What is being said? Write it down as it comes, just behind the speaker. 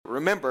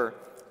Remember,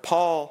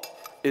 Paul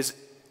is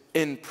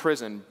in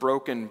prison,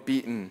 broken,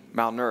 beaten,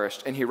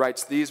 malnourished, and he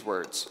writes these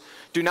words,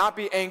 "Do not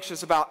be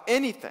anxious about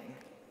anything."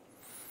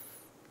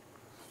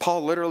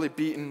 Paul, literally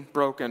beaten,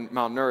 broken,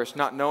 malnourished,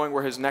 not knowing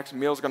where his next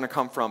meal is going to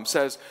come from,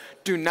 says,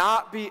 "Do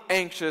not be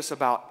anxious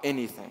about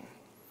anything.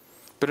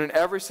 But in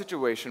every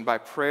situation, by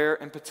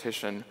prayer and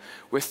petition,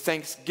 with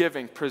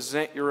thanksgiving,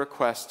 present your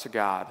requests to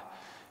God.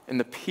 And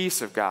the peace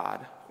of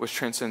God, which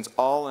transcends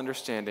all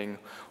understanding,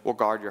 will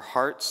guard your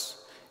hearts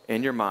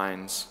and your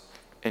minds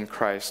in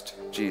Christ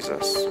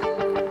Jesus."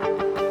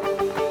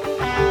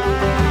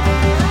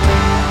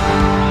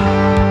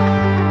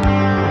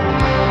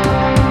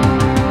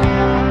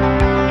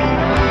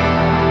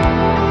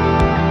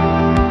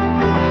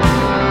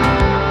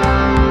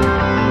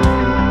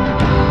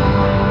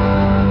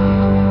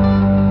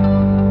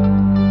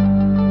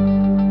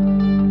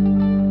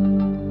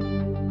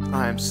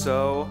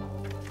 So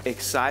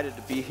excited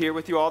to be here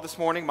with you all this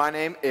morning. My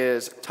name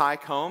is Ty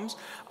Combs.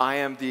 I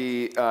am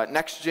the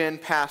next gen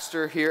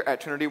pastor here at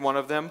Trinity, one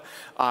of them.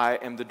 I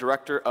am the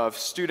director of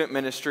student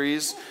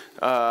ministries.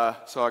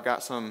 So I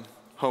got some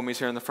homies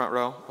here in the front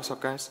row. What's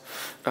up, guys?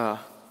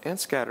 And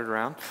scattered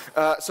around.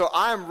 So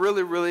I am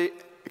really, really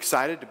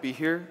excited to be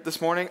here this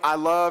morning. I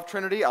love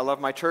Trinity. I love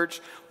my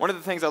church. One of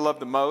the things I love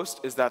the most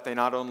is that they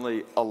not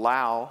only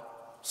allow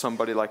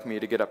somebody like me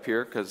to get up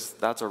here, because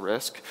that's a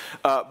risk,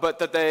 but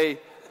that they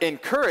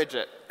encourage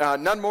it.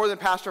 None more than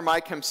Pastor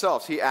Mike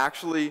himself. He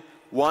actually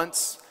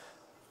wants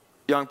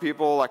young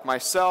people like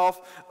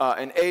myself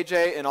and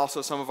AJ, and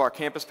also some of our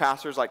campus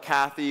pastors like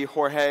Kathy,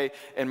 Jorge,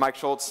 and Mike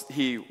Schultz.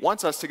 He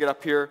wants us to get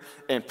up here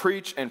and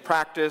preach and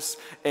practice.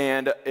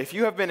 And if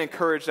you have been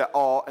encouraged at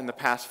all in the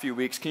past few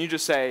weeks, can you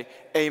just say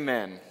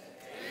amen?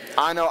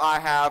 I know I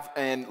have,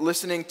 and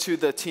listening to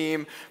the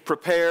team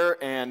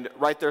prepare and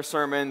write their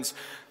sermons,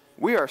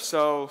 we are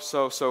so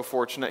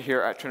fortunate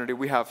here at Trinity.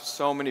 We have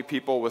so many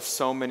people with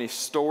so many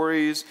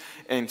stories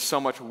and so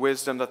much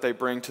wisdom that they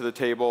bring to the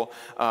table.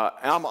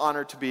 And I'm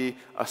honored to be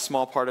a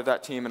small part of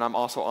that team, and I'm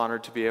also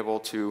honored to be able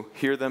to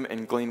hear them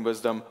and glean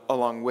wisdom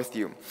along with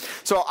you.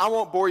 So I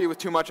won't bore you with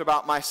too much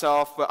about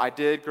myself, but I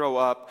did grow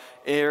up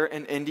here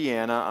in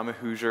Indiana. I'm a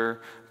Hoosier,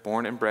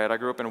 born and bred. I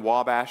grew up in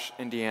Wabash,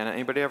 Indiana.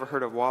 Anybody ever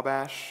heard of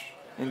Wabash,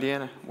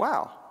 Indiana?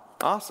 Wow,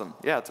 awesome.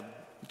 Yeah, it's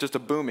just a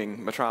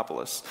booming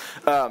metropolis.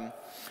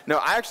 No,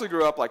 I actually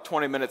grew up like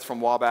 20 minutes from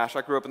Wabash.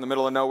 I grew up in the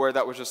middle of nowhere.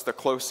 That was just the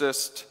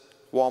closest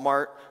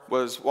Walmart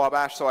was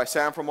Wabash. So I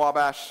say I'm from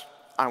Wabash.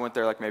 I went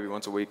there like maybe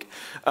once a week.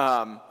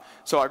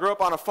 So I grew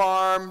up on a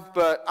farm,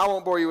 but I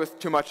won't bore you with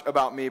too much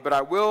about me. But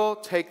I will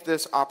take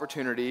this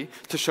opportunity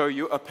to show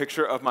you a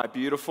picture of my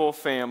beautiful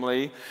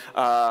family.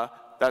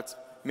 That's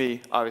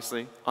me,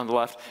 obviously, on the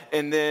left.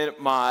 And then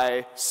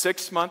my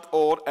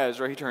 6-month-old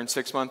Ezra, he turned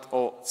 6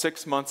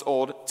 months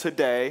old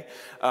today.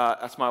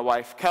 That's my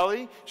wife,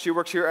 Kelly. She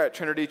works here at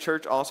Trinity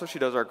Church also. She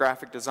does our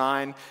graphic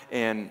design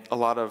and a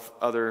lot of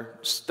other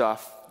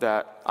stuff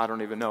that I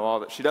don't even know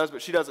all that she does,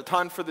 but she does a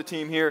ton for the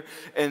team here.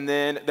 And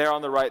then there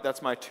on the right,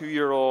 that's my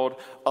 2-year-old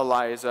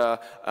Eliza.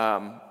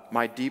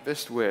 My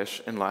deepest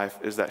wish in life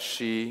is that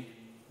she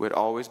would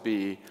always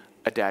be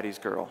a daddy's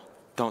girl.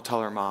 Don't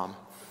tell her mom.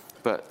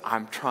 But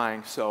I'm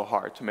trying so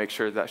hard to make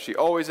sure that she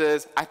always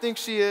is. I think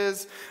she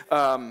is,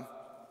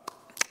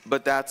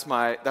 but that's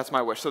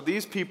my wish. So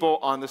these people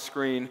on the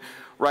screen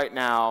right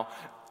now,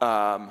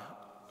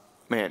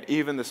 man,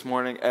 even this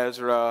morning,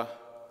 Ezra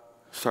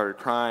started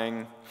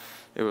crying.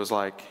 It was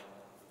like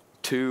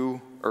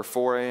 2 or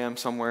 4 a.m.,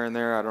 somewhere in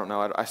there. I don't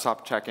know. I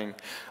stopped checking.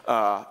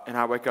 And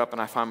I wake up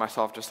and I find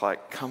myself just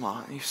like, come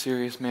on, are you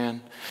serious,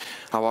 man?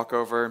 I walk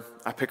over,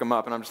 I pick him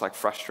up, and I'm just like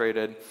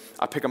frustrated.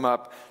 I pick him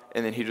up,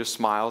 and then he just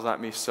smiles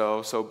at me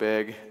so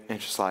big, and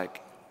it's just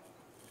like,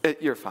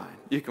 you're fine.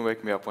 You can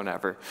wake me up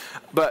whenever.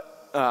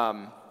 But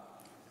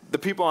the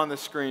people on the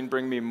screen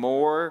bring me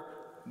more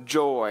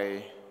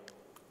joy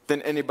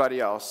than anybody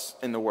else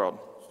in the world.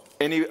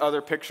 Any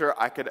other picture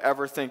I could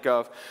ever think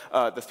of,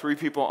 the 3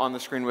 people on the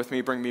screen with me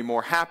bring me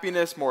more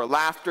happiness, more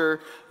laughter,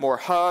 more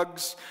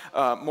hugs,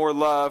 more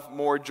love,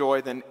 more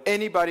joy than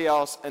anybody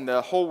else in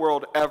the whole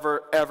world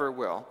ever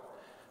will.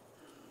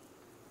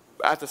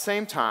 At the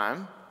same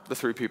time, the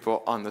 3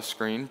 people on the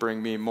screen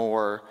bring me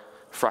more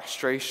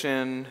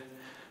frustration,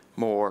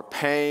 more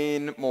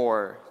pain,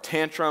 more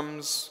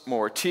tantrums,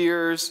 more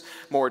tears,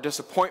 more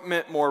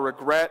disappointment, more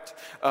regret,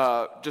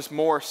 just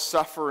more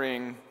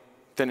suffering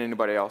than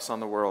anybody else on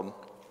the world.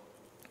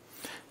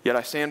 Yet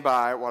I stand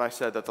by what I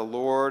said, that the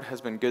Lord has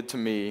been good to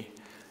me,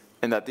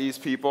 and that these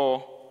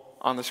people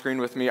on the screen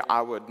with me,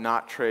 I would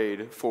not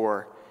trade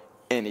for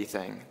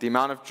anything. The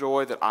amount of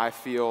joy that I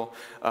feel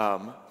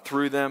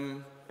through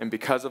them and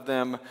because of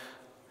them,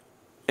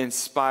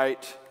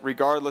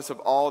 regardless of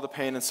all the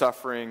pain and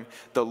suffering,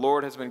 the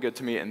Lord has been good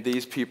to me, and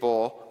these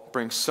people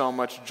bring so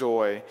much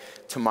joy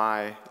to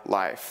my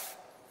life.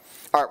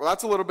 All right, well,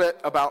 that's a little bit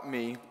about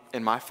me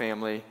and my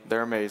family.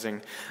 They're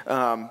amazing.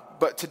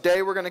 But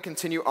today we're going to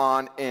continue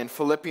on in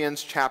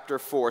Philippians chapter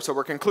 4. So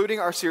we're concluding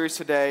our series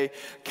today,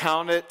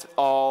 Count It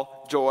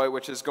All Joy,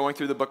 which is going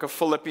through the book of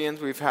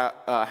Philippians. We've had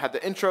the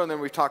intro, and then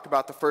we've talked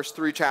about the first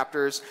 3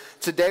 chapters.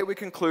 Today we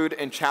conclude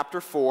in chapter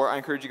 4. I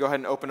encourage you to go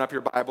ahead and open up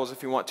your Bibles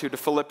if you want to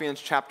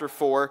Philippians chapter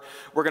 4.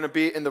 We're going to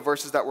be in the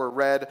verses that were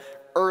read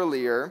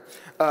earlier,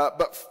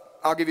 but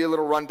I'll give you a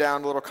little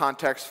rundown, a little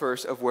context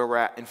first of where we're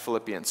at in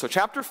Philippians. So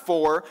chapter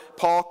 4,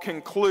 Paul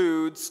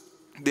concludes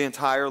the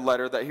entire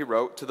letter that he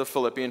wrote to the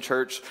Philippian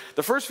church.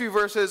 The first few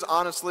verses,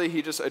 honestly,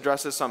 he just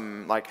addresses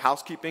some like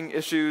housekeeping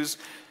issues,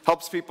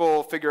 helps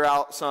people figure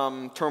out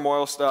some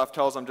turmoil stuff,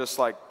 tells them just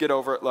like get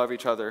over it, love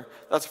each other.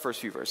 That's the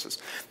first few verses.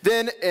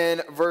 Then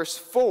in verse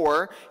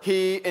 4,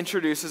 he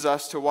introduces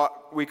us to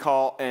what we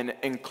call an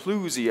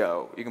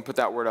inclusio. You can put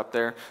that word up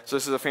there. So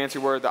this is a fancy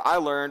word that I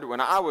learned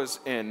when I was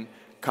in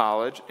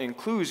college,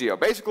 inclusio.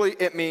 Basically,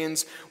 it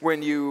means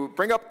when you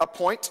bring up a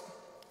point,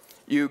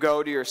 you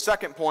go to your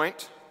second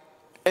point,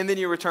 and then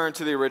you return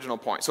to the original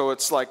point. So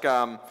it's like,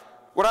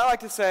 what I like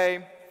to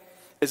say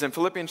is in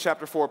Philippians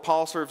chapter 4,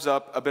 Paul serves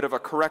up a bit of a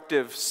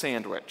corrective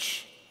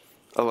sandwich,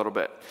 a little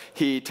bit.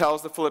 He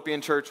tells the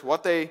Philippian church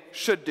what they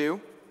should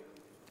do,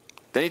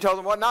 then he tells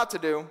them what not to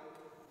do,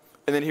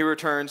 and then he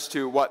returns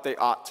to what they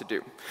ought to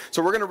do.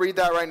 So we're going to read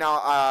that right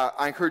now.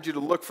 I encourage you to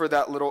look for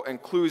that little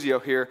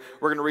inclusio here.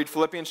 We're going to read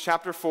Philippians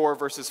chapter 4,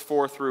 verses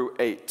 4 through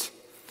 8.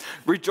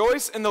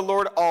 Rejoice in the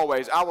Lord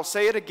always. I will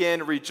say it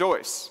again,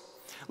 rejoice.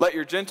 Let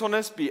your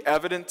gentleness be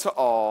evident to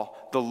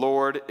all. The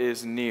Lord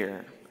is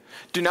near.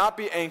 Do not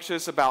be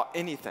anxious about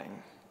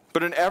anything,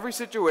 but in every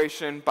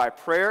situation, by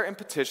prayer and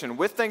petition,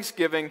 with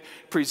thanksgiving,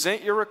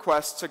 present your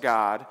requests to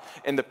God,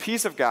 and the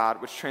peace of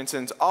God, which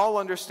transcends all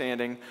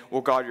understanding,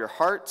 will guard your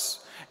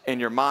hearts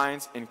and your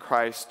minds in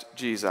Christ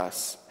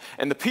Jesus.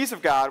 And the peace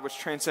of God, which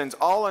transcends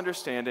all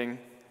understanding,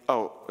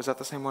 oh, was that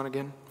the same one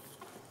again?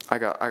 I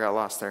got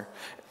lost there.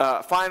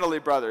 Finally,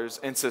 brothers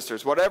and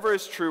sisters, whatever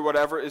is true,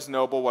 whatever is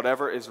noble,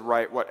 whatever is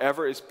right,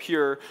 whatever is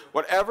pure,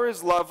 whatever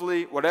is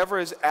lovely, whatever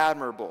is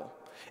admirable,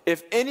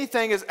 if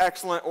anything is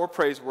excellent or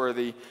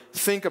praiseworthy,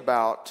 think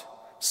about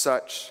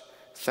such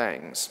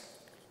things.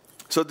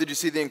 So did you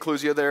see the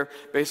inclusio there?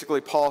 Basically,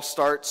 Paul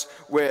starts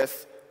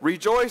with,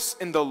 rejoice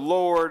in the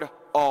Lord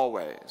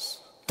always.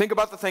 Think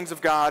about the things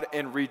of God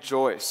and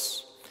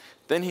rejoice.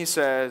 Then he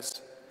says,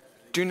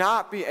 do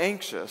not be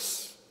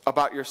anxious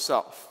about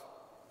yourself.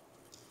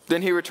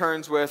 Then he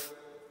returns with,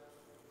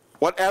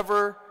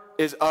 whatever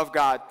is of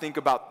God, think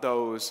about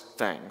those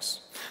things.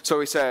 So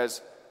he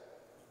says,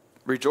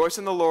 rejoice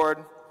in the Lord.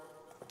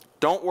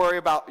 Don't worry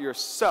about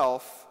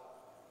yourself.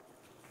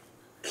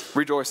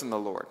 Rejoice in the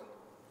Lord.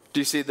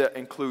 Do you see the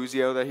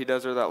inclusio that he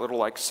does, or that little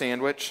like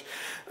sandwich?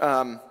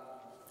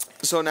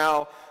 So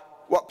now,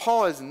 what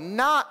Paul is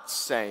not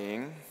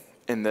saying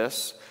in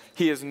this,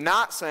 he is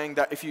not saying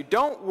that if you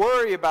don't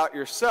worry about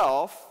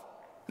yourself,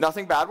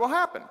 nothing bad will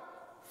happen.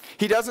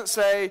 He doesn't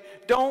say,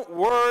 don't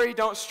worry,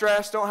 don't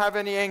stress, don't have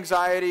any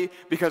anxiety,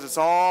 because it's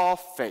all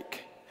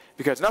fake,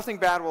 because nothing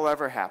bad will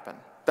ever happen.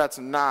 That's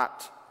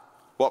not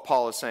what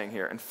Paul is saying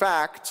here. In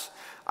fact,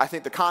 I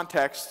think the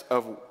context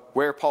of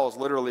where Paul is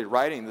literally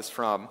writing this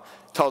from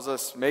tells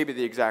us maybe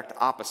the exact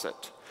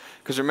opposite.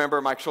 Because remember,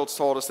 Mike Schultz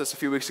told us this a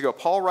few weeks ago.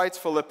 Paul writes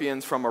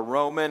Philippians from a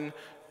Roman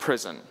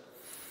prison.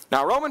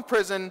 Now, a Roman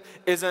prison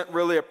isn't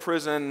really a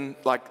prison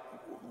like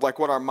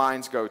what our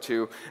minds go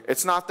to.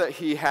 It's not that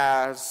he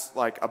has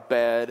like a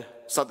bed.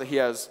 It's not that he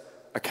has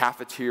a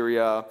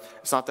cafeteria.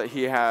 It's not that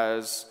he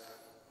has,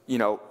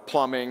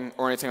 plumbing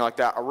or anything like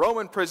that. A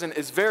Roman prison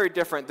is very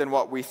different than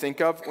what we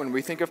think of when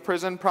we think of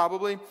prison,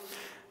 probably.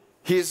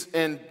 He's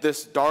in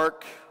this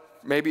dark,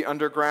 maybe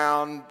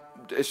underground,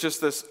 it's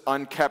just this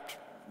unkept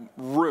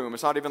room.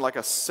 It's not even like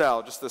a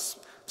cell, just this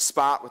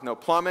spot with no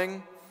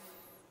plumbing,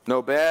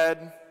 no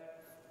bed.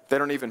 They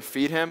don't even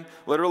feed him.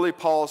 Literally,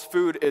 Paul's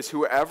food is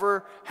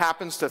whoever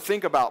happens to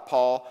think about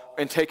Paul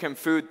and take him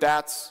food,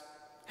 that's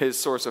his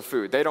source of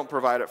food. They don't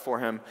provide it for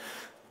him.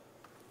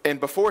 And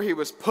before he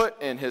was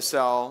put in his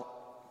cell,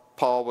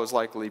 Paul was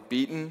likely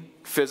beaten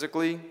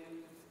physically,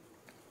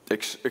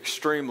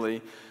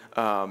 extremely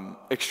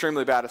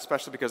bad,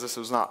 especially because this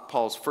was not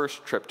Paul's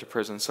first trip to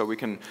prison. So we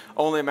can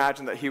only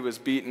imagine that he was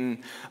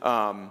beaten,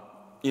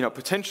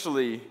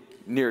 potentially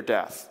near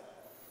death.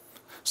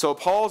 So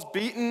Paul's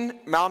beaten,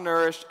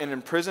 malnourished, and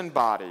imprisoned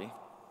body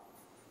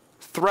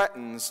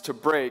threatens to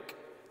break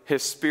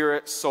his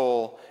spirit,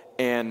 soul,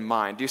 and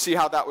mind. Do you see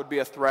how that would be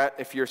a threat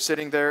if you're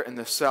sitting there in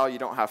the cell, you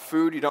don't have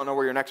food, you don't know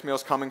where your next meal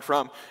is coming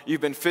from,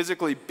 you've been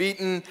physically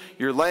beaten,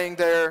 you're laying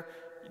there.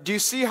 Do you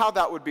see how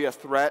that would be a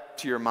threat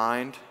to your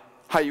mind?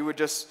 How you would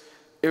it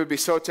would be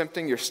so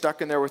tempting, you're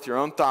stuck in there with your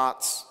own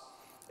thoughts,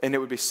 and it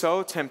would be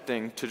so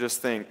tempting to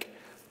just think,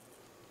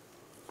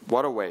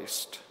 what a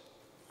waste.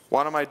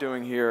 What am I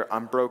doing here?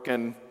 I'm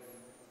broken.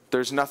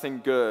 There's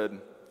nothing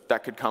good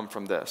that could come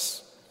from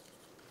this.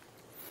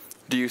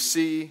 Do you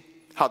see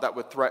how that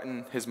would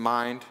threaten his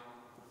mind,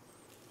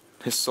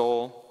 his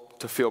soul,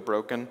 to feel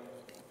broken?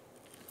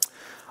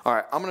 All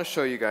right, I'm going to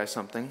show you guys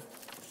something.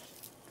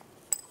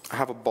 I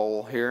have a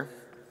bowl here.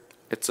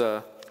 It's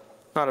not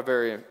a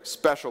very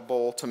special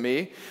bowl to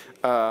me.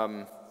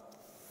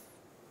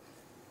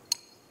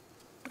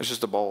 It's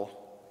just a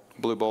bowl.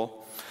 blue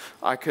bowl.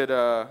 I could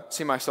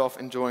see myself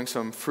enjoying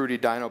some Fruity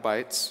Dino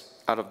Bites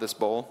out of this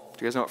bowl.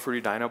 Do you guys know what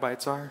Fruity Dino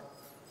Bites are?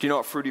 Do you know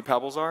what Fruity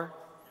Pebbles are?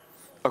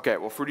 Okay,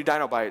 well, Fruity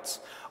Dino Bites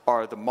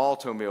are the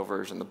malto meal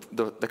version,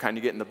 the kind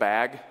you get in the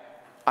bag.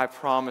 I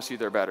promise you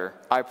they're better.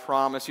 I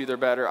promise you they're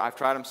better. I've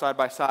tried them side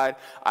by side.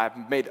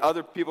 I've made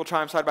other people try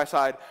them side by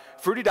side.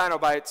 Fruity Dino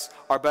Bites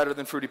are better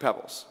than Fruity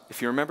Pebbles.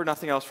 If you remember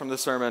nothing else from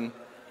this sermon,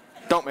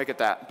 don't make it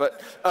that.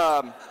 But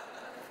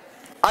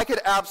I could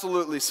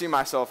absolutely see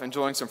myself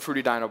enjoying some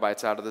Fruity Dino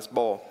Bites out of this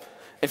bowl.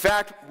 In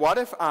fact, what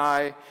if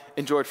I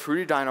enjoyed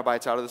Fruity Dino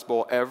Bites out of this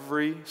bowl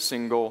every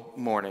single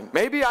morning?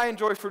 Maybe I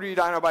enjoy Fruity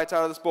Dino Bites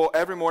out of this bowl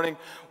every morning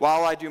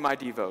while I do my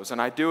devos.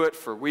 And I do it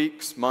for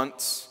weeks,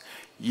 months,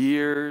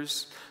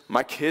 years.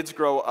 My kids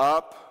grow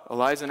up,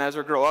 Eliza and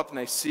Ezra grow up, and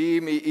they see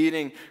me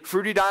eating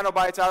Fruity Dino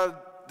Bites out of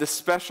this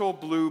special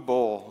blue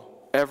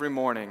bowl every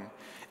morning.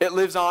 It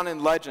lives on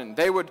in legend.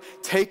 They would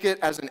take it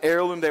as an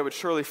heirloom. They would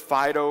surely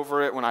fight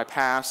over it when I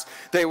pass.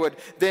 They would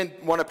then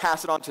want to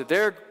pass it on to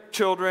their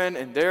children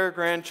and their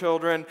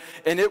grandchildren,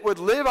 and it would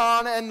live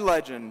on in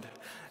legend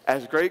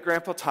as Great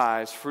Grandpa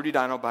Ty's Fruity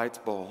Dino Bites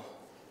bowl.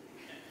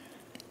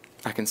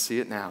 I can see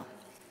it now.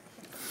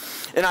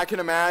 And I can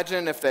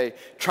imagine if they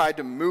tried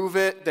to move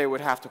it, they would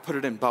have to put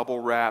it in bubble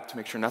wrap to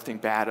make sure nothing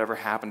bad ever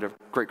happened to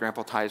Great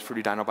Grandpa Ty's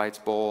Fruity Dino Bites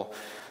bowl.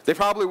 They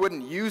probably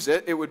wouldn't use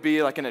it. It would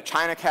be like in a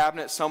china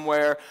cabinet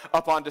somewhere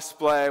up on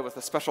display with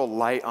a special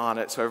light on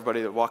it so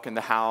everybody would walk in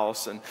the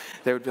house and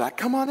they would be like,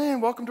 come on in,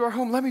 welcome to our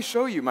home. Let me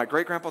show you my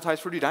Great Grandpa Ty's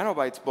Fruity Dino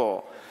Bites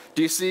bowl.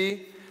 Do you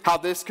see how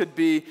this could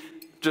be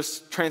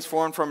just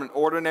transformed from an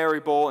ordinary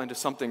bowl into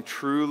something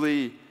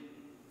truly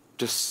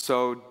just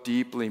so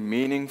deeply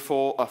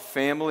meaningful, a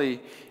family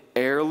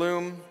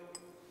heirloom?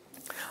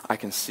 I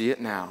can see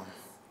it now.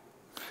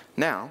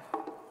 Now,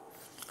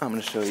 I'm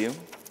going to show you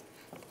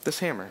this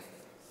hammer.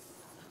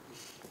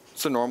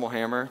 It's a normal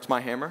hammer. It's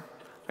my hammer.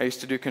 I used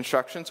to do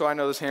construction, so I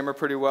know this hammer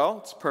pretty well.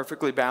 It's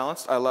perfectly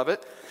balanced. I love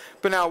it.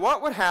 But now,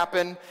 what would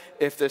happen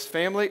if this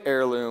family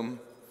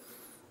heirloom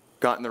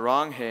got in the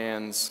wrong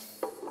hands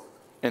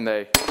and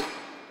they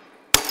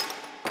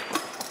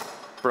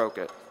broke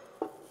it?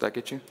 Did that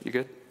get you? You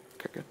good?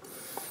 Okay, good.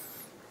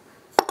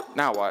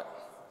 Now what?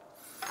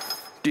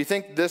 Do you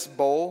think this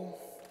bowl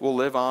will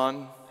live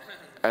on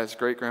as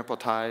Great Grandpa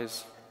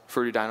Ty's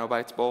Fruity Dino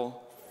Bites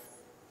bowl?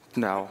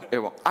 No, it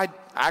won't. I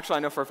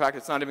know for a fact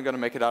it's not even going to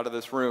make it out of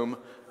this room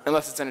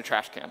unless it's in a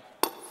trash can.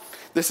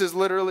 This is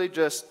literally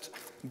just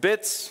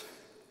bits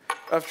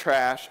of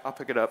trash. I'll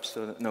pick it up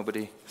so that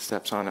nobody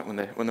steps on it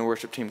when the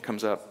worship team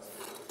comes up.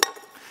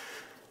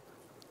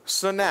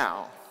 So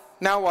now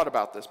what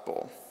about this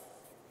bowl?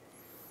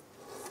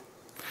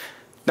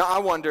 Now, I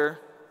wonder,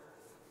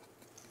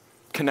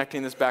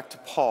 connecting this back to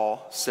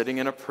Paul, sitting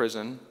in a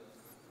prison,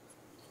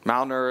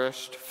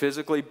 malnourished,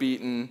 physically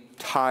beaten,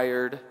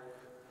 tired.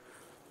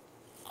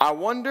 I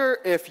wonder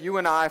if you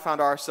and I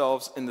found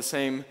ourselves in the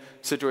same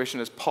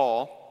situation as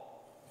Paul,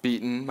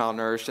 beaten,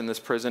 malnourished in this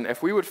prison,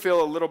 if we would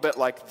feel a little bit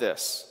like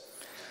this.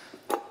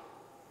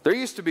 There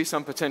used to be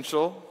some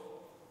potential.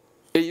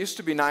 It used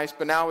to be nice,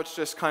 but now it's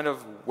just kind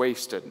of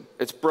wasted.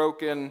 It's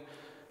broken.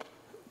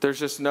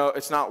 It's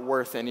not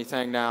worth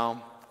anything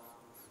now.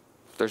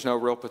 There's no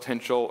real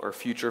potential or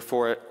future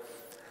for it.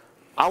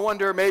 I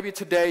wonder, maybe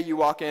today you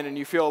walk in and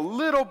you feel a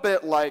little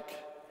bit like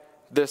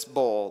this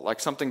bowl, like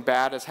something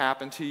bad has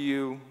happened to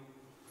you.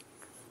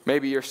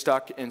 Maybe you're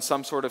stuck in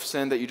some sort of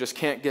sin that you just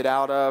can't get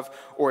out of,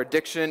 or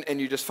addiction,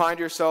 and you just find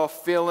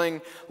yourself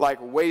feeling like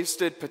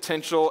wasted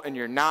potential and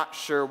you're not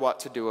sure what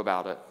to do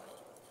about it.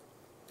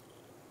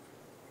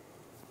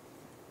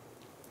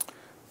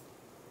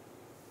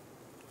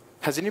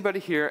 Has anybody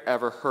here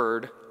ever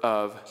heard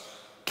of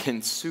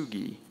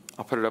kintsugi?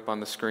 I'll put it up on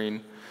the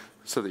screen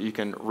so that you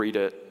can read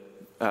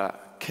it.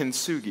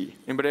 Kintsugi.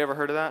 Anybody ever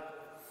heard of that?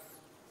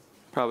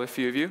 Probably a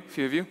few of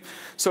you.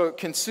 So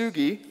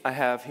kintsugi, I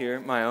have here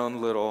my own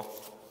little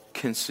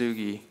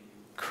kintsugi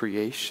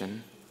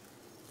creation.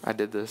 I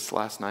did this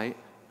last night.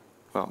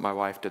 Well, my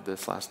wife did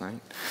this last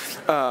night.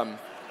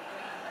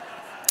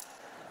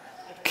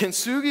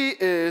 Kintsugi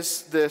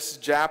is this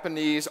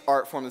Japanese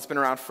art form that's been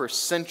around for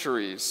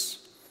centuries.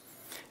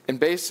 And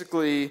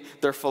basically,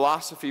 their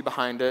philosophy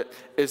behind it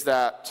is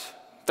that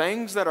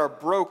things that are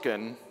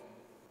broken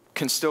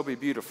can still be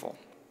beautiful.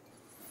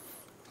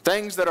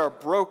 Things that are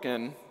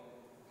broken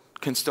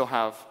can still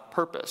have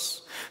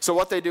purpose. So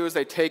what they do is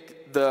they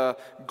take the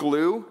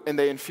glue and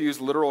they infuse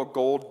literal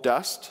gold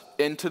dust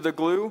into the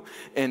glue,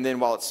 and then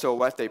while it's still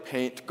wet, they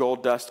paint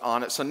gold dust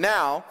on it. So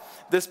now,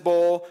 this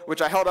bowl,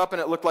 which I held up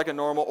and it looked like a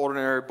normal,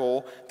 ordinary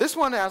bowl, this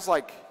one has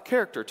like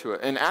character to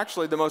it. And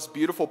actually, the most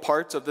beautiful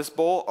parts of this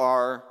bowl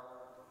are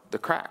the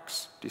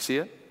cracks. Do you see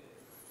it?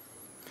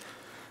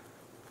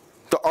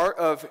 The art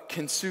of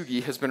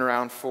kintsugi has been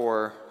around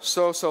for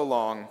so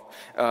long.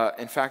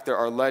 In fact, there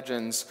are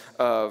legends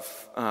of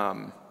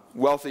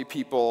wealthy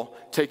people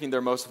taking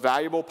their most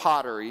valuable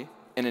pottery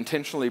and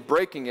intentionally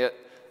breaking it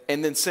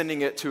and then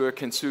sending it to a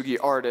kintsugi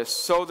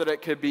artist so that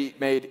it could be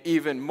made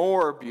even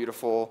more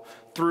beautiful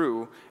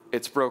through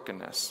its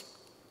brokenness.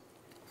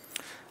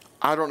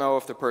 I don't know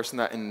if the person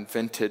that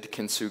invented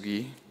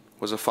kintsugi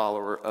was a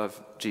follower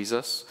of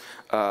Jesus,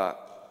 but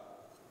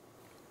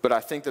I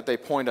think that they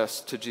point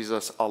us to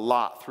Jesus a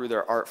lot through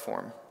their art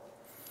form.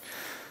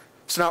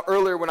 So now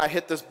earlier when I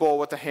hit this bowl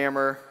with the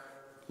hammer,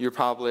 you're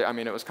probably,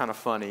 it was kind of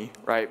funny,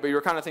 right? But you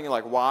were kind of thinking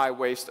like, why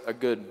waste a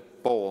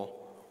good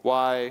bowl?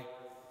 Why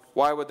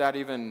would that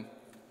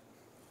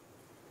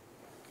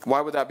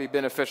be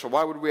beneficial?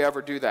 Why would we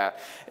ever do that?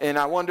 And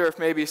I wonder if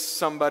maybe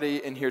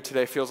somebody in here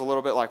today feels a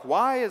little bit like,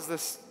 why is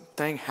this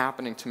thing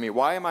happening to me?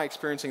 Why am I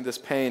experiencing this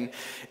pain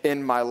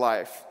in my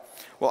life?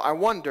 Well, I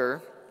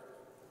wonder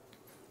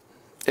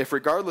if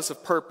regardless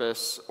of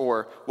purpose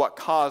or what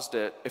caused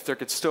it, if there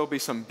could still be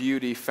some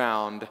beauty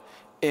found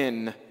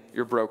in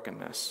your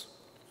brokenness.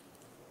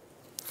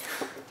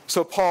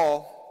 So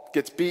Paul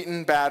gets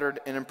beaten, battered,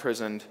 and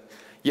imprisoned,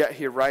 yet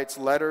he writes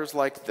letters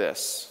like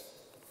this.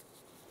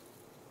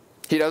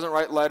 He doesn't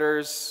write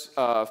letters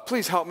of,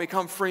 please help me,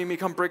 come free me,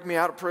 come break me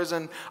out of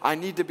prison, I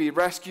need to be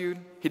rescued.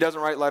 He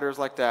doesn't write letters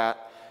like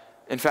that.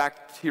 In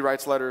fact, he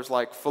writes letters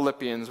like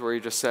Philippians where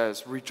he just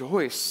says,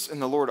 rejoice in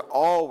the Lord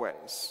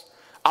always.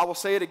 I will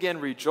say it again,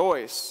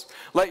 rejoice.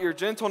 Let your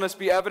gentleness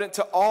be evident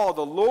to all.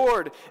 The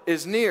Lord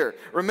is near.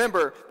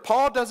 Remember,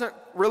 Paul doesn't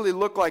really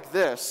look like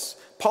this.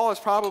 Paul is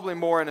probably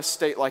more in a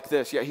state like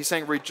this. Yet he's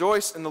saying,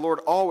 rejoice in the Lord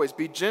always.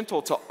 Be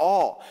gentle to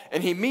all.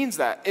 And he means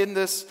that. In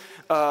this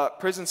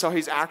prison cell,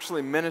 he's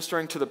actually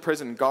ministering to the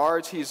prison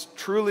guards. He's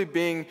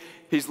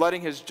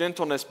letting his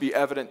gentleness be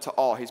evident to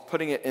all. He's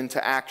putting it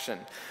into action.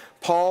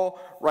 Paul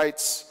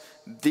writes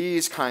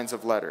these kinds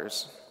of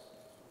letters.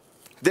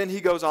 Then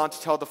he goes on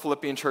to tell the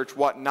Philippian church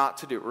what not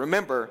to do.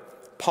 Remember,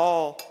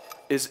 Paul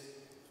is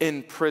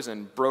in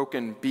prison,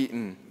 broken,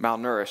 beaten,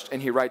 malnourished,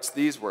 and he writes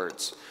these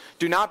words.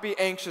 Do not be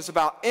anxious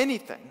about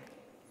anything.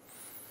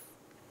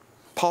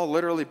 Paul,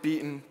 literally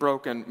beaten,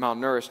 broken,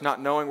 malnourished,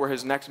 not knowing where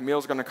his next meal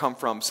is going to come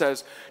from,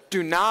 says,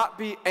 do not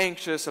be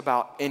anxious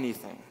about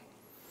anything.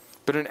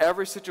 But in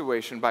every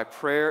situation, by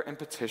prayer and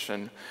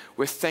petition,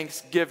 with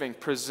thanksgiving,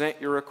 present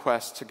your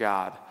requests to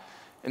God.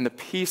 And the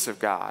peace of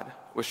God,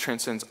 which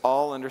transcends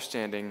all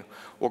understanding,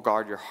 will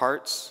guard your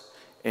hearts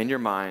and your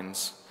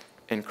minds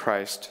in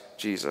Christ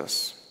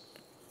Jesus.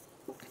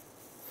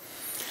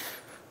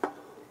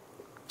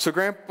 So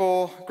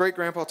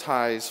great-grandpa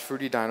Ty's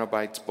Fruity Dino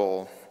Bites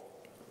bowl.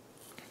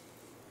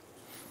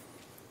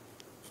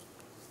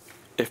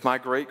 If my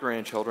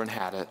great-grandchildren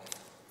had it,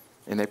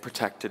 and they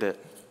protected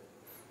it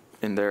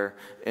in their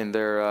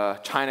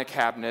china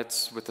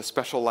cabinets with the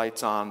special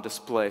lights on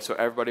display so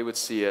everybody would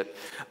see it,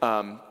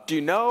 do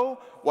you know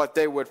what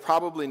they would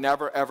probably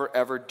never, ever,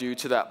 ever do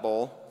to that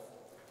bowl?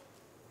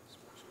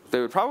 They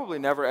would probably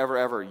never, ever,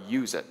 ever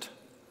use it,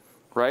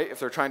 right? If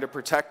they're trying to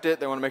protect it,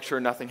 they want to make sure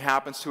nothing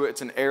happens to it.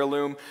 It's an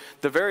heirloom.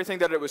 The very thing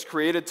that it was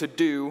created to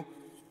do,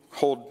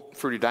 hold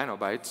Fruity Dino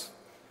Bites,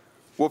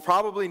 will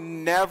probably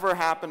never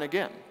happen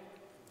again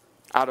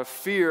out of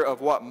fear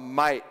of what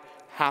might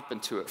happen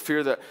to it,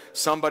 fear that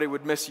somebody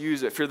would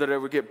misuse it, fear that it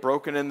would get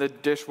broken in the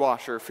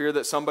dishwasher, fear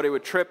that somebody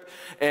would trip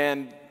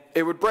and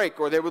it would break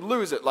or they would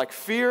lose it. Like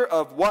fear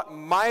of what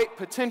might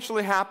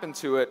potentially happen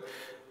to it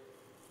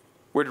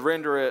would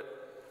render it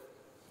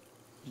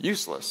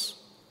useless.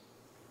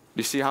 Do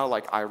you see how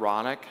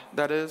ironic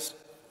that is?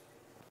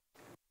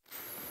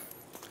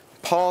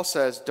 Paul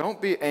says,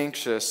 don't be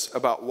anxious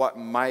about what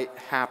might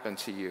happen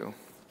to you.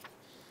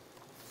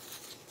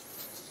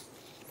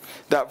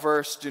 That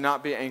verse, do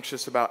not be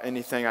anxious about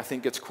anything, I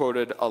think gets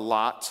quoted a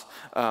lot,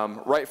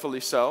 rightfully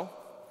so,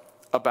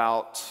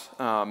 about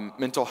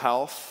mental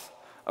health,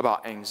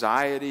 about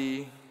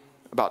anxiety,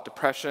 about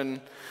depression.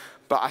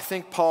 But I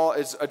think Paul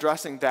is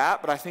addressing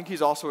that, but I think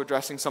he's also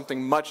addressing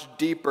something much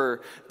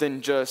deeper than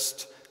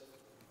just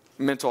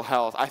mental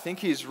health. I think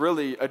he's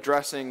really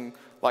addressing,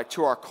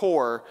 to our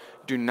core,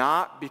 do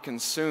not be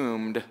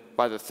consumed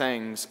by the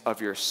things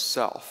of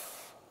yourself.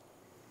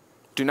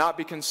 Do not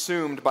be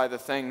consumed by the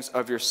things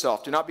of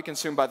yourself. Do not be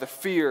consumed by the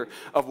fear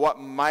of what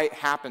might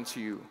happen to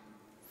you.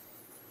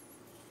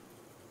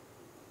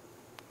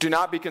 Do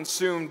not be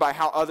consumed by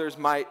how others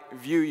might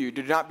view you.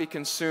 Do not be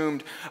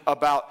consumed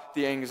about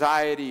the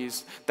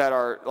anxieties that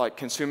are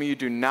consuming you.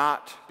 Do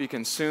not be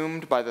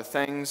consumed by the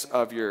things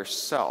of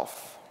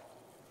yourself.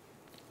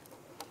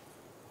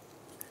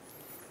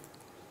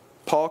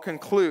 Paul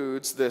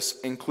concludes this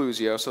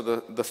inclusio, so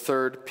the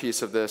third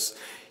piece of this.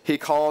 He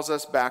calls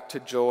us back to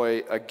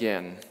joy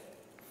again.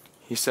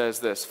 He says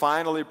this,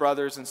 finally,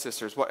 brothers and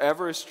sisters,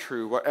 whatever is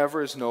true,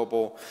 whatever is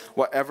noble,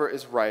 whatever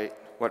is right,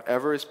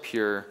 whatever is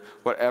pure,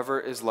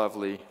 whatever is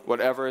lovely,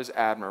 whatever is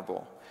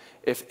admirable,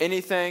 if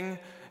anything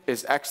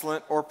is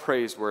excellent or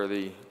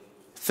praiseworthy,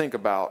 think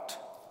about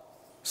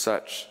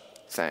such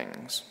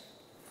things.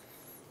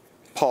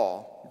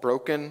 Paul,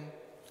 broken,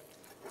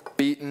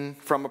 beaten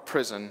from a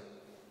prison,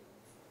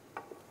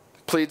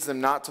 pleads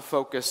them not to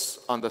focus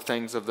on the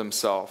things of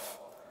themselves,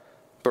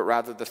 but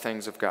rather the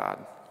things of God.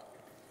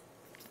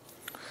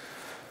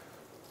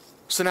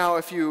 So now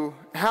if you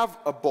have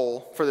a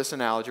bowl for this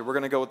analogy, we're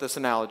going to go with this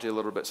analogy a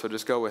little bit, so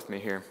just go with me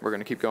here. We're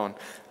going to keep going.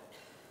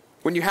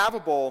 When you have a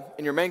bowl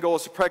and your main goal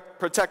is to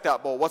protect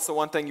that bowl, what's the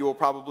one thing you will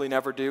probably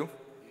never do?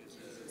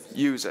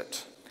 Use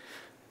it.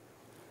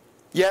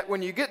 Yet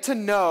when you get to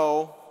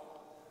know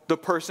the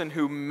person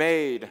who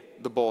made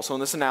the bowl, so in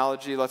this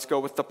analogy, let's go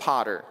with the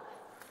potter.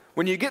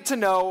 When you get to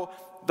know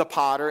the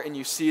potter and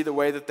you see the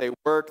way that they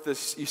work, you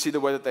see the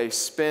way that they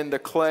spin the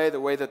clay, the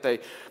way that they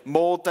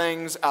mold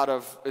things out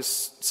of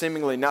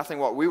seemingly nothing,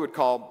 what we would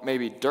call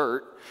maybe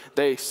dirt.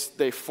 They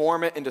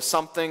form it into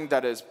something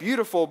that is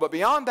beautiful, but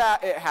beyond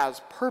that, it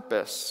has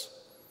purpose.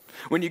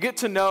 When you get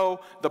to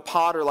know the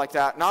potter like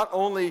that, not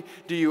only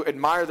do you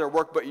admire their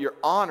work, but you're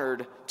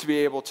honored to be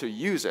able to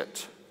use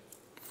it.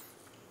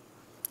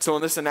 So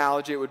in this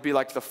analogy, it would be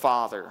like the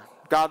Father.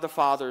 God the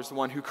Father is the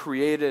one who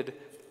created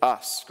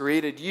us,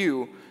 created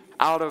you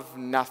out of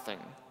nothing.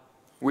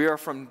 We are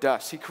from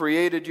dust. He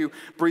created you,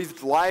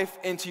 breathed life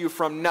into you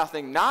from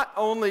nothing. Not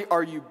only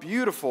are you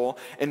beautiful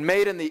and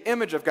made in the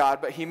image of God,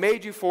 but he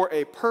made you for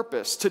a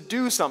purpose, to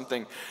do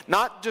something.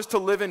 Not just to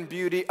live in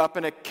beauty up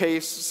in a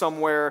case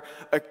somewhere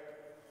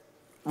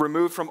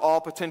removed from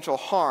all potential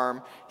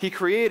harm. He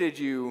created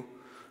you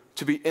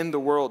to be in the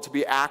world, to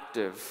be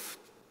active,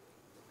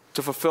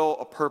 to fulfill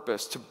a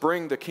purpose, to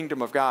bring the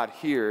kingdom of God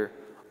here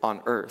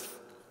on earth.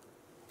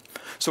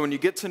 So when you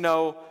get to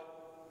know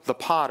the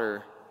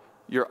potter,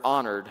 you're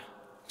honored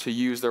to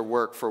use their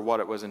work for what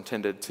it was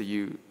intended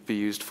to be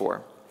used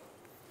for.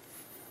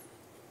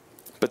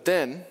 But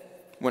then,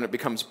 when it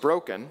becomes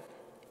broken,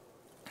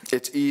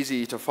 it's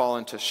easy to fall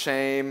into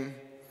shame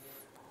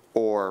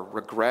or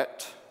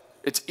regret.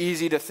 It's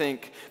easy to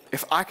think,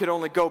 if I could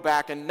only go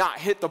back and not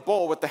hit the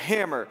bowl with the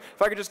hammer,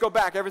 if I could just go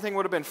back, everything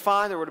would have been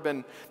fine. There would have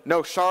been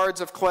no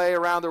shards of clay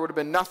around. There would have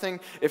been nothing.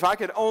 If I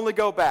could only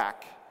go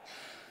back.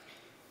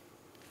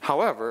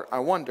 However, I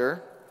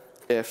wonder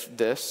if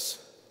this,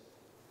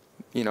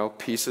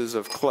 pieces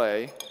of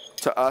clay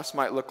to us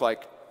might look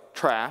like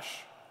trash,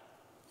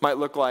 might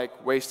look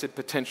like wasted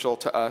potential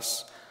to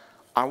us.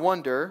 I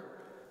wonder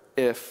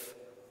if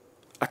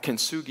a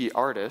kintsugi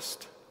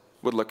artist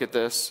would look at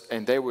this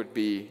and they would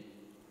be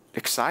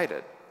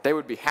excited. They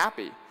would be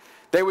happy.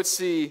 They would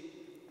see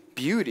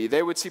beauty.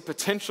 They would see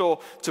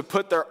potential to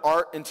put their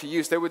art into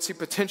use. They would see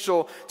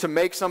potential to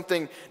make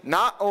something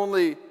not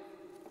only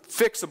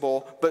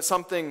fixable, but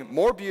something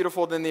more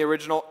beautiful than the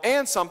original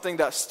and something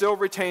that still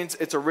retains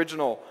its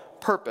original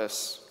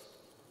purpose.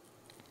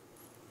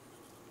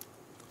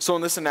 So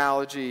in this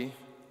analogy,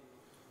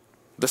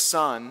 the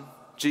Son,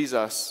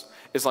 Jesus,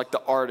 is like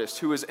the artist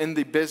who is in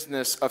the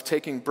business of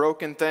taking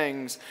broken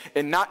things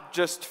and not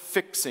just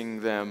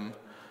fixing them,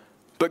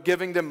 but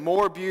giving them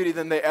more beauty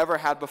than they ever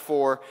had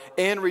before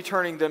and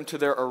returning them to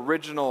their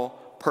original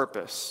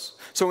purpose.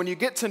 So when you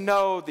get to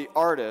know the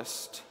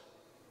artist,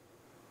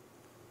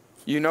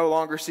 you no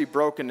longer see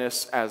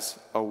brokenness as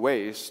a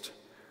waste.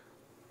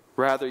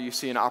 Rather, you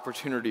see an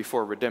opportunity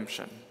for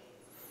redemption.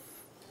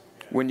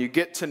 When you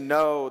get to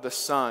know the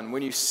Son,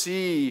 when you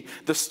see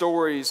the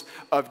stories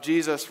of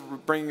Jesus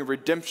bringing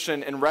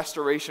redemption and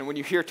restoration, when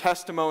you hear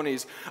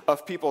testimonies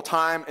of people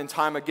time and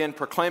time again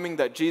proclaiming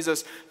that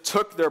Jesus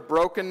took their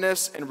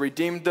brokenness and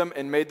redeemed them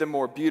and made them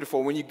more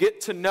beautiful, when you get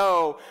to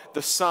know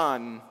the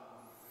Son,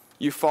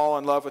 you fall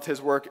in love with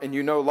his work and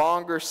you no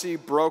longer see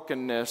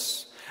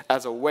brokenness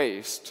as a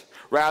waste.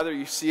 Rather,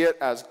 you see it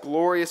as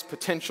glorious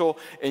potential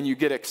and you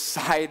get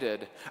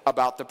excited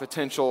about the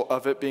potential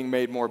of it being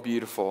made more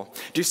beautiful.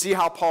 Do you see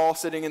how Paul,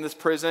 sitting in this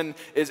prison,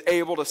 is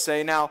able to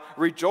say now,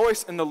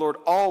 rejoice in the Lord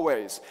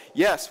always?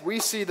 Yes, we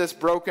see this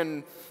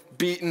broken,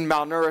 beaten,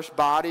 malnourished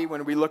body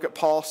when we look at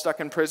Paul stuck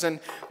in prison,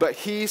 but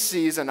he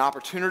sees an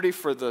opportunity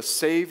for the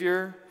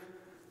Savior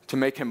to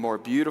make him more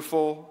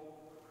beautiful,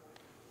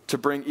 to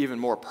bring even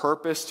more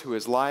purpose to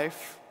his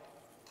life.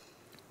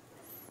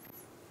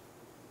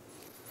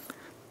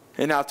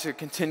 And now to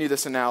continue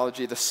this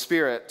analogy, the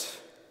Spirit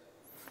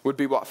would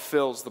be what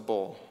fills the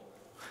bowl.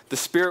 The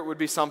Spirit would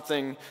be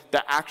something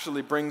that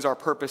actually brings our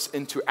purpose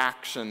into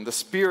action. The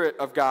Spirit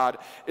of God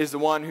is the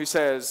one who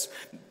says,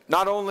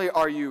 not only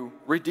are you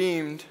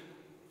redeemed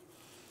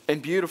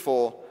and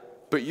beautiful,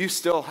 but you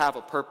still have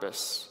a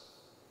purpose.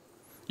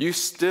 You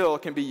still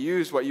can be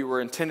used what you were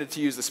intended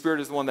to use. The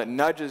Spirit is the one that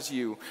nudges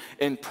you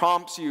and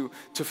prompts you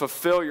to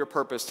fulfill your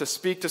purpose, to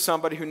speak to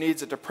somebody who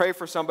needs it, to pray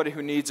for somebody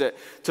who needs it,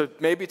 to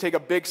maybe take a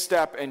big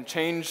step and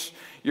change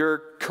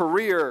your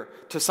career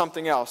to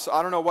something else.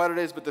 I don't know what it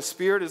is, but the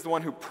Spirit is the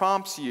one who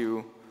prompts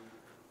you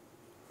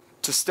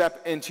to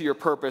step into your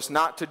purpose,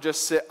 not to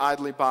just sit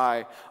idly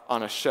by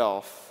on a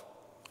shelf.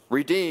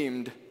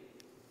 Redeemed,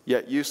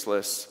 yet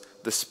useless.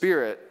 The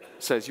Spirit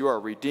says you are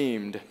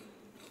redeemed,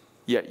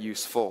 yet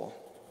useful.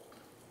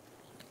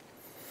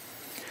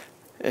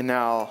 And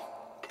now,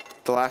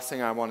 the last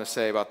thing I want to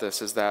say about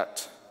this is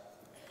that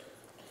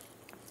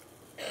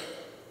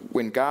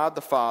when God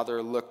the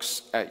Father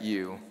looks at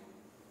you,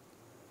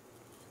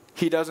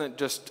 he doesn't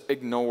just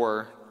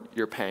ignore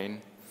your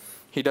pain.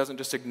 He doesn't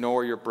just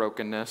ignore your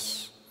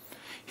brokenness.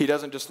 He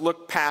doesn't just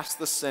look past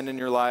the sin in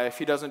your life.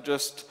 He doesn't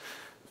just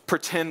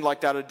pretend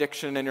like that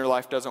addiction in your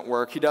life doesn't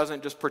work. He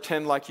doesn't just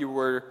pretend like you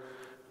were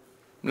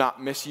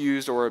not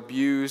misused or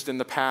abused in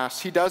the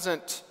past. He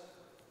doesn't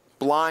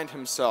blind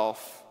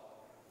himself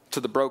to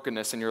the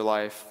brokenness in your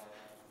life.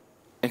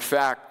 In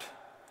fact,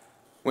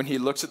 when he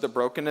looks at the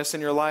brokenness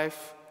in your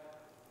life,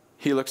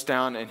 he looks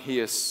down and he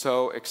is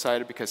so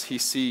excited because he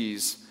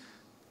sees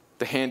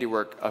the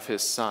handiwork of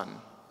his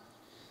Son.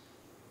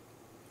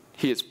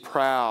 He is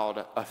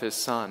proud of his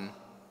Son.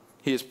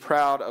 He is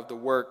proud of the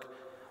work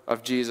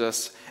of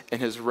Jesus and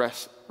his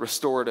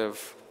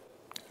restorative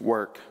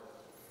work.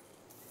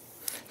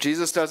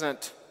 Jesus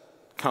doesn't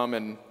come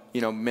and,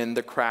 mend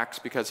the cracks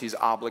because he's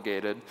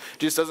obligated.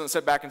 Jesus doesn't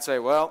sit back and say,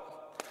 well,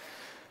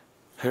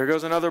 here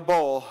goes another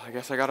bowl. I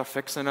guess I got to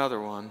fix another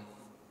one.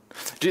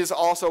 Jesus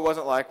also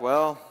wasn't like,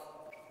 well,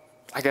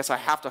 I guess I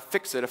have to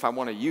fix it if I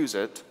want to use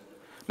it.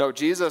 No,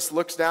 Jesus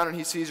looks down and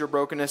he sees your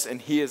brokenness and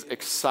he is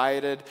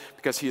excited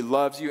because he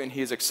loves you and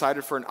he is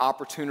excited for an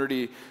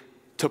opportunity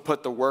to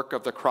put the work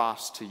of the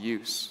cross to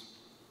use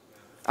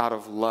out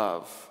of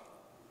love.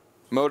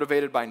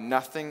 Motivated by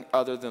nothing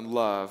other than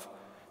love,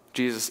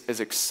 Jesus is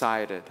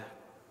excited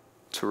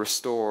to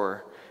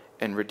restore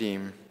and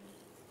redeem.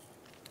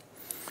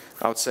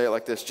 I would say it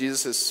like this: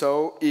 Jesus is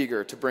so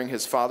eager to bring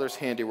his Father's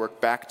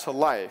handiwork back to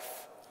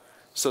life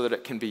so that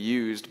it can be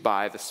used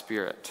by the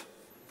Spirit.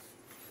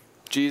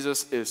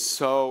 Jesus is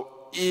so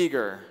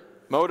eager,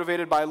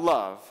 motivated by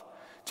love,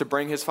 to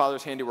bring his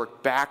Father's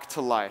handiwork back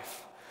to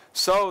life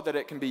so that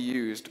it can be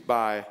used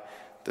by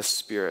the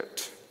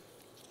Spirit.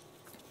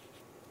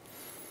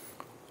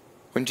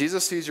 When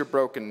Jesus sees your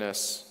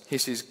brokenness, he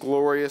sees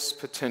glorious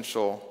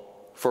potential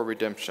for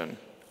redemption.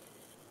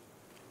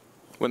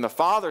 When the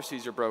Father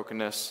sees your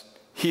brokenness,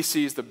 he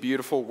sees the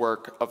beautiful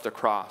work of the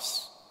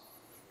cross.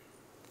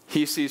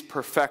 He sees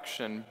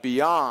perfection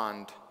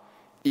beyond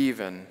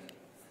even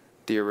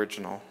the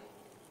original.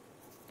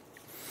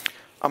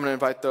 I'm going to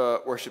invite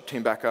the worship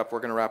team back up. We're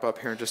going to wrap up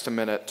here in just a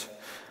minute.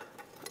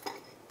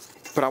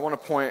 But I want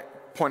to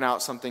point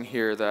out something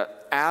here,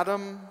 that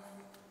Adam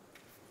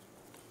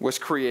was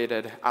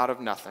created out of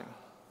nothing.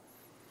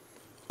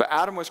 But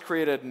Adam was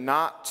created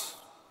not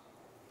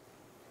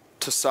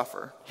to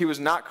suffer. He was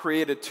not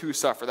created to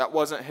suffer. That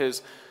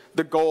wasn't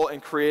the goal in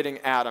creating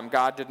Adam.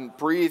 God didn't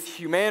breathe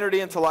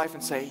humanity into life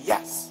and say,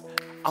 yes,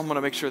 I'm going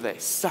to make sure they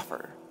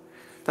suffer.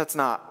 That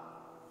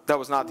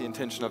was not the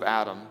intention of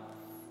Adam.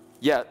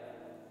 Yet,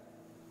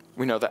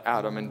 we know that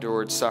Adam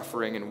endured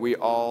suffering, and we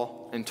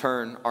all, in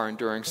turn, are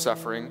enduring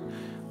suffering.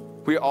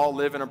 We all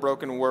live in a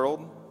broken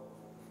world.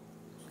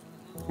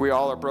 We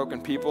all are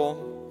broken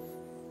people.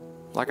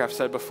 Like I've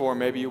said before,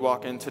 maybe you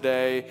walk in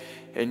today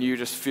and you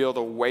just feel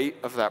the weight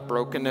of that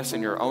brokenness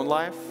in your own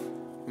life.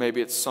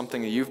 Maybe it's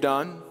something that you've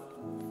done.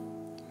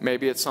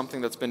 Maybe it's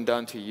something that's been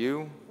done to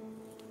you.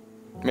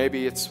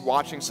 Maybe it's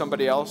watching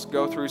somebody else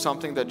go through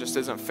something that just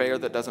isn't fair,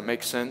 that doesn't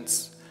make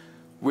sense.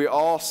 We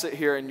all sit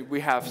here and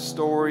we have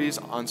stories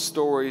on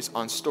stories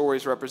on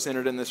stories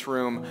represented in this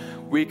room.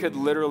 We could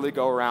literally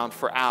go around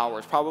for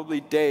hours,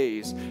 probably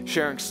days,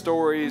 sharing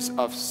stories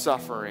of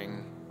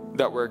suffering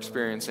that we're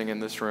experiencing in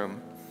this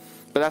room.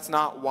 But that's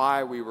not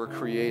why we were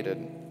created.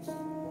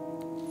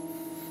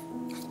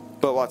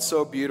 But what's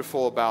so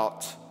beautiful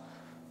about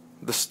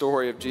the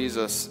story of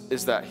Jesus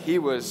is that he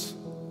was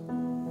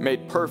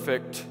made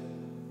perfect,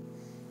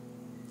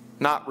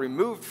 not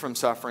removed from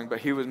suffering,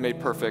 but he was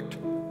made perfect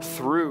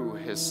through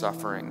his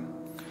suffering.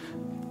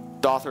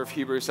 The author of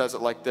Hebrews says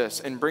it like this: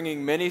 in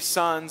bringing many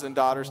sons and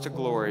daughters to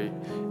glory,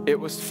 it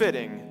was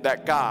fitting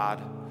that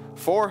God,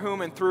 for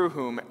whom and through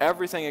whom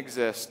everything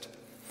exists,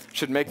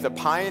 should make the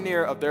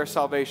pioneer of their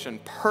salvation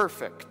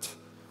perfect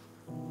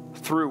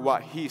through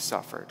what he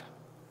suffered.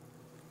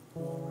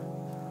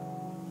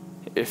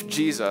 If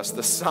Jesus,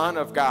 the Son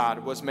of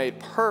God, was made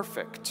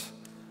perfect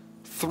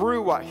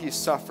through what he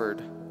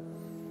suffered,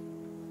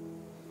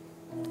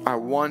 I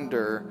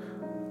wonder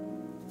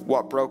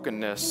what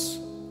brokenness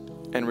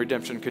and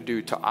redemption could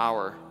do to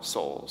our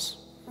souls.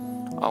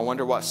 I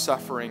wonder what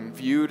suffering,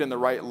 viewed in the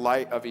right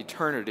light of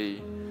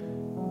eternity,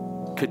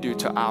 could do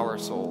to our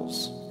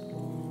souls.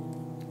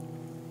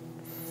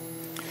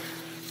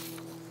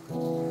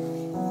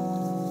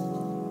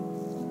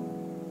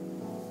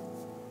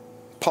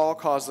 Paul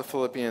calls the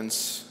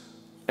Philippians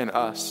and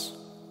us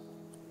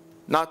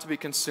not to be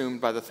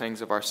consumed by the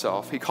things of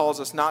ourselves. He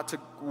calls us not to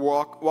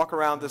walk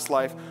around this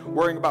life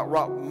worrying about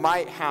what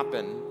might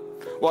happen,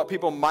 what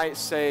people might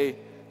say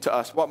to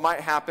us, what might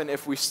happen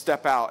if we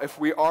step out, if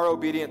we are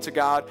obedient to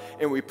God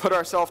and we put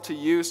ourselves to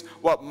use,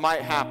 what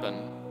might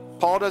happen.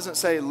 Paul doesn't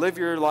say live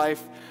your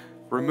life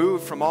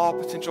removed from all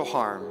potential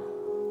harm.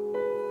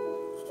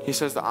 He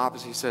says the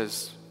opposite. He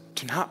says,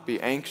 do not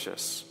be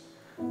anxious,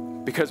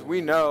 because we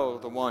know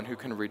the one who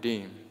can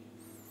redeem.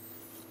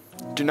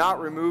 Do not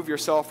remove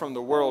yourself from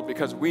the world,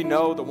 because we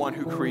know the one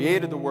who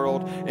created the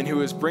world and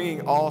who is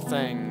bringing all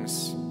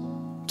things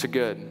to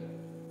good.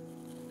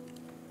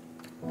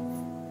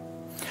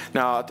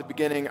 Now, at the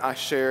beginning, I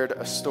shared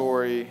a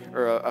story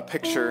or a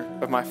picture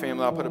of my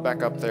family. I'll put it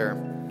back up there.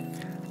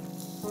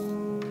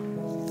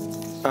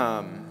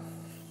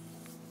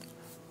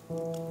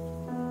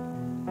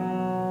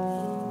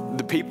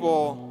 The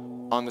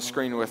people on the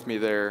screen with me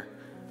there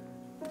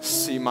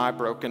see my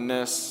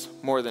brokenness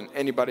more than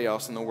anybody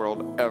else in the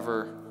world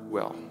ever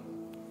will.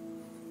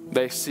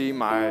 They see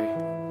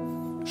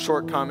my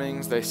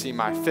shortcomings, they see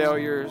my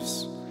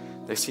failures,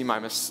 they see my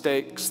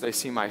mistakes, they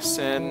see my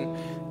sin,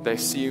 they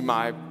see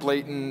my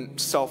blatant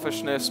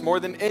selfishness more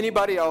than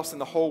anybody else in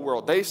the whole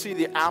world. They see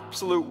the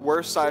absolute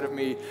worst side of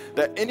me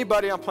that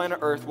anybody on planet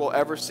Earth will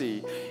ever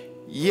see.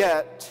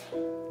 Yet,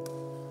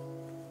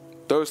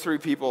 those three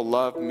people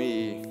love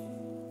me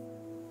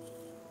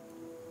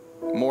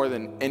more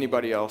than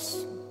anybody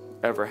else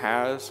ever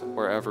has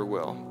or ever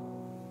will.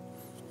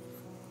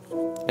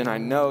 And I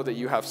know that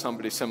you have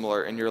somebody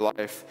similar in your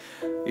life,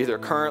 either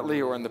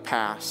currently or in the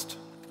past.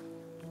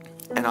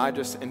 And I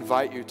just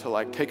invite you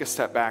to take a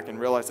step back and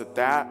realize that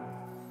that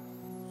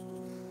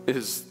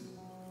is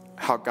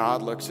how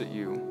God looks at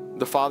you.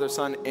 The Father,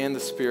 Son, and the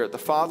Spirit. The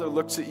Father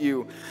looks at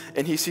you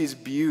and he sees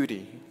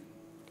beauty.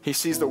 He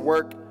sees the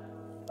work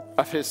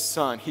of his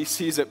Son. He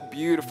sees it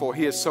beautiful.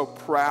 He is so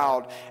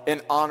proud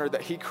and honored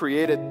that he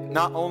created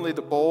not only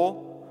the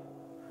bowl,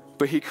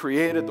 but he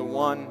created the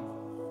one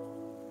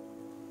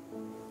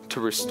to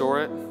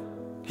restore it.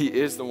 He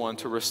is the one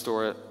to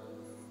restore it.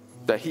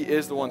 That he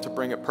is the one to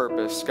bring it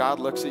purpose. God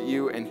looks at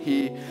you and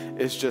he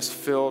is just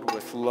filled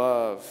with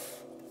love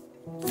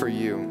for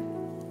you.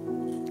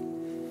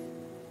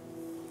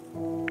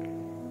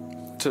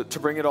 To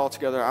bring it all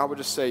together, I would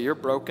just say your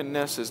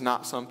brokenness is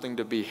not something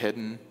to be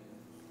hidden.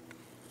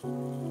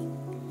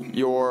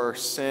 Your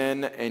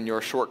sin and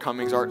your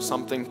shortcomings aren't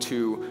something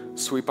to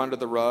sweep under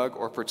the rug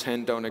or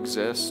pretend don't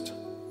exist.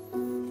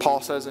 Paul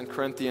says in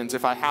Corinthians,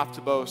 if I have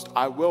to boast,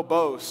 I will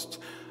boast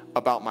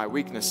about my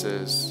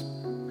weaknesses,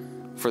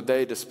 for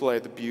they display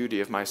the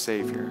beauty of my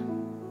Savior.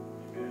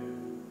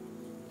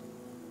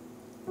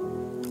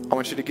 I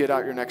want you to get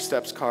out your next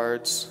steps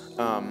cards.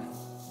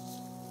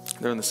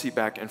 They're in the seat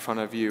back in front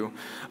of you.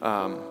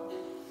 I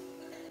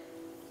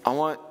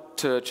want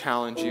to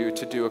challenge you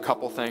to do a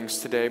couple things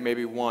today,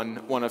 maybe one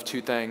of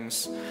two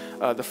things.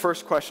 The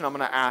first question I'm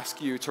going to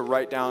ask you to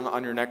write down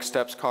on your next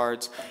steps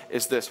cards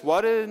is this: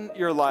 what in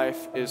your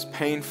life is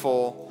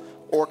painful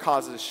or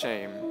causes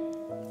shame?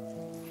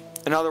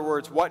 In other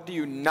words, what do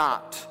you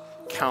not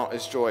count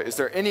as joy? Is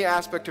there any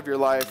aspect of your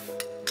life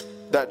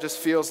that just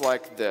feels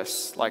like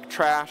this, like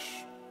trash,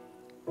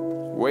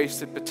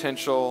 wasted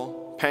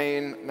potential,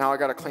 pain, now I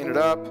got to clean it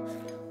up,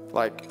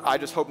 like I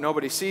just hope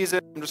nobody sees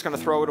it, I'm just going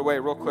to throw it away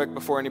real quick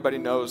before anybody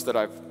knows that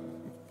I've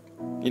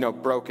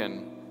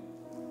broken,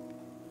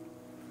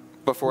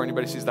 before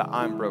anybody sees that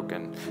I'm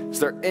broken? Is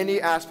there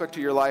any aspect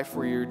of your life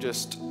where you're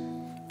just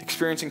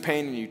experiencing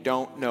pain and you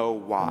don't know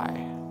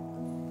why?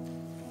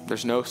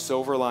 There's no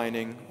silver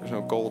lining, there's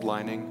no gold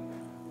lining,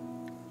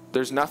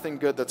 there's nothing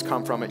good that's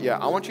come from it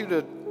yet. I want you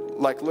to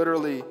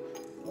literally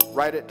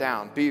write it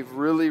down. Be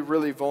really,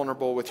 really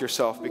vulnerable with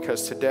yourself,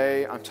 because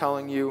today I'm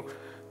telling you,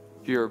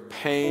 your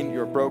pain,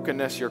 your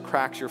brokenness, your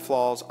cracks, your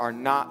flaws are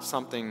not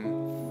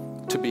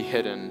something to be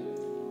hidden.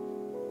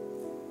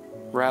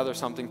 Rather,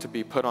 something to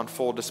be put on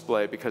full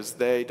display, because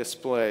they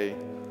display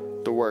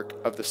the work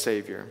of the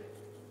Savior.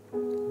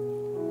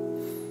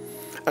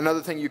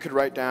 Another thing you could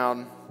write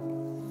down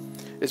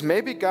is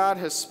maybe God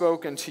has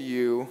spoken to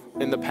you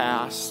in the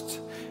past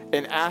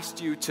and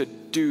asked you to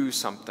do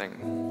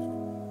something.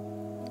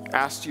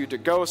 Asked you to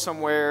go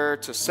somewhere,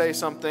 to say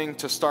something,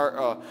 to start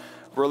a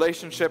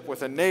relationship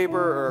with a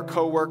neighbor or a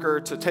coworker,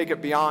 to take it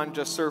beyond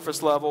just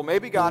surface level.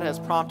 Maybe God has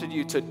prompted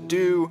you to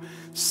do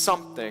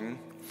something,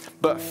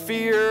 but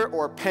fear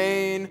of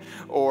pain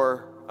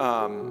or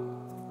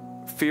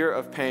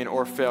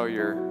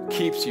failure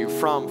keeps you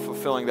from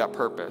fulfilling that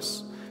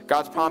purpose.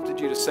 God's prompted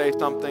you to say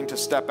something, to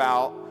step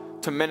out,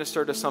 to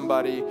minister to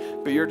somebody,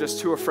 but you're just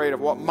too afraid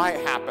of what might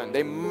happen.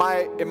 It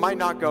might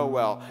not go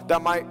well.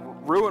 That might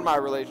ruin my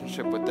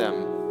relationship with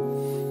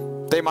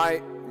them. They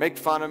might make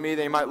fun of me.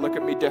 They might look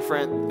at me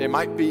different. It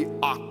might be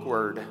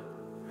awkward.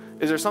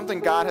 Is there something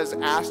God has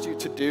asked you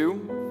to do,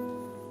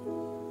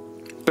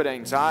 but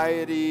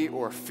anxiety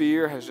or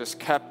fear has just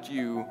kept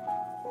you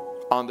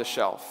on the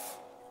shelf?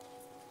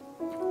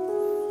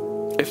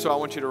 If so, I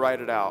want you to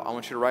write it out. I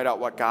want you to write out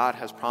what God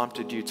has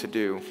prompted you to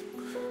do,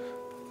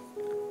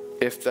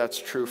 if that's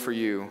true for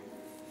you.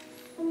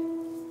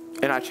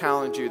 And I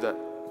challenge you that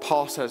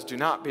Paul says, do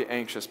not be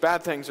anxious.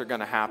 Bad things are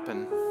going to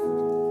happen.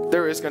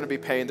 There is going to be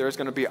pain. There is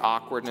going to be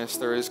awkwardness.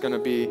 There is going to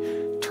be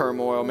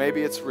turmoil.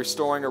 Maybe it's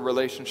restoring a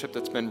relationship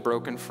that's been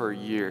broken for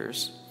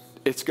years.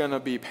 It's going to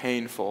be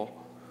painful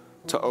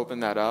to open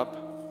that up.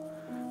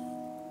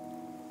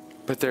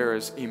 But there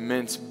is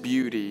immense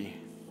beauty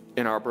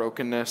in our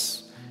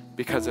brokenness,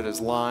 because it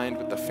is lined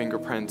with the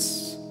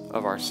fingerprints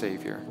of our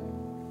Savior.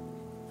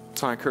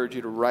 So I encourage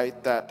you to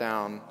write that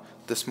down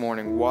this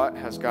morning. What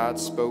has God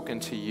spoken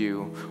to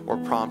you or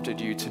prompted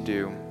you to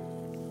do?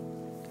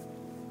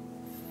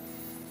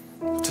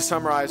 To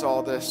summarize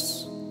all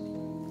this,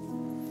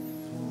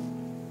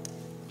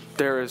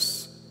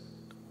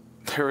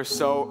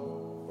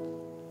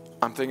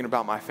 I'm thinking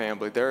about my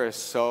family. There is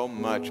so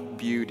much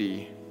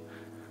beauty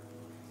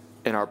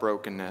in our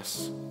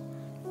brokenness.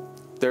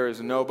 There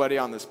is nobody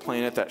on this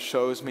planet that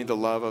shows me the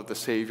love of the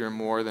Savior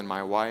more than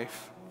my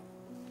wife.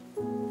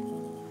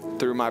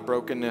 Through my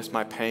brokenness,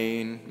 my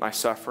pain, my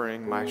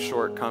suffering, my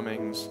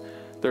shortcomings,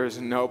 there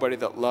is nobody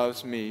that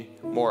loves me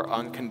more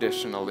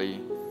unconditionally,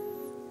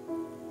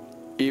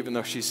 even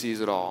though she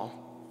sees it all.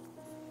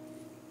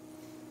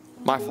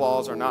 My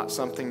flaws are not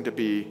something to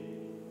be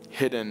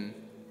hidden.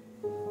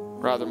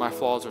 Rather, my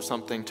flaws are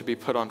something to be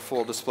put on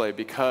full display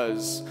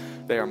because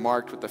they are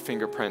marked with the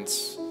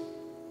fingerprints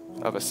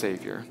of a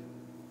Savior.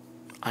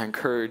 I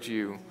encourage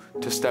you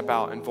to step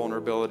out in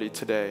vulnerability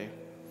today,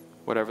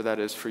 whatever that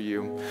is for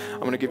you. I'm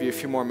going to give you a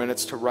few more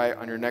minutes to write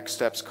on your next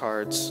steps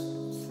cards.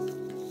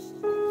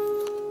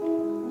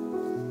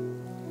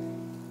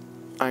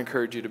 I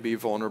encourage you to be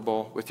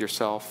vulnerable with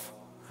yourself.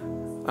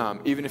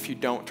 Even if you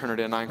don't turn it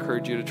in, I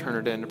encourage you to turn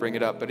it in, to bring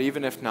it up. But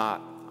even if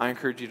not, I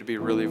encourage you to be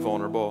really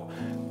vulnerable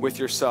with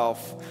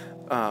yourself,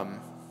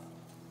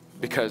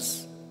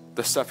 because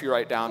the stuff you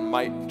write down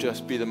might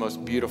just be the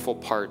most beautiful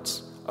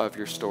parts of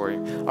your story.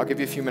 I'll give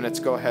you a few minutes.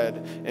 Go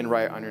ahead and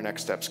write on your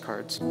next steps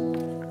cards.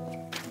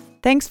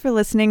 Thanks for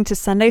listening to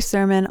Sunday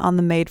Sermon on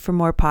the Made for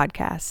More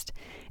podcast.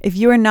 If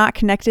you are not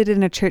connected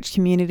in a church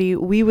community,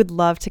 we would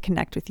love to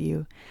connect with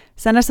you.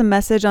 Send us a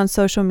message on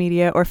social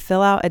media or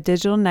fill out a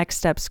digital Next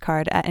Steps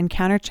card at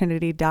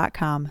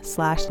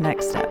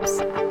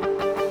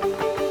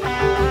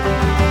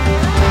encountertrinity.com/nextsteps.